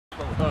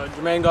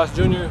Germain Goss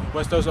Jr.,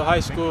 West Oso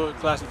High School,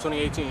 class of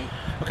 2018.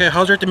 Okay,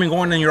 how's everything been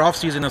going in your off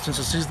season since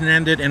the season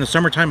ended? In the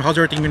summertime, how's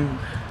everything been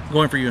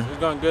going for you? It's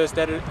going good,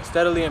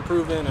 steadily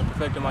improving and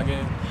perfecting my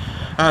game.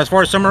 As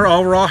far as summer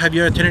overall, have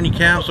you attended any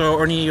camps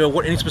or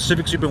any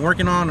specifics you've been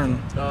working on?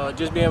 And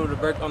just being able to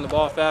break on the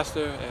ball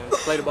faster and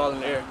play the ball in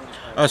the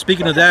air.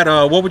 Speaking of that,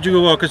 what would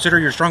you consider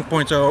your strong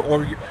points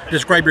or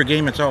describe your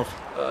game itself?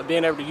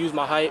 Being able to use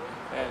my height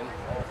and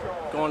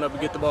going up and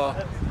get the ball.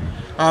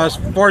 As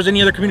far as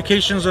any other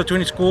communications to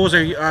any schools,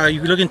 are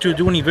you looking to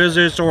do any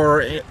visits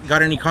or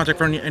got any contact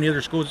from any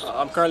other schools?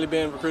 I'm currently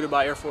being recruited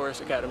by Air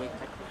Force Academy.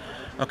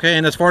 Okay,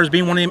 and as far as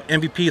being one of the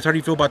MVPs, how do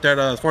you feel about that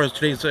as far as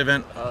today's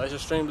event? It's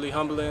extremely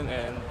humbling,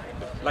 and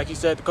like you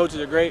said, the coaches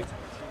are great,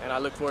 and I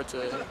look forward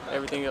to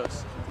everything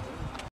else.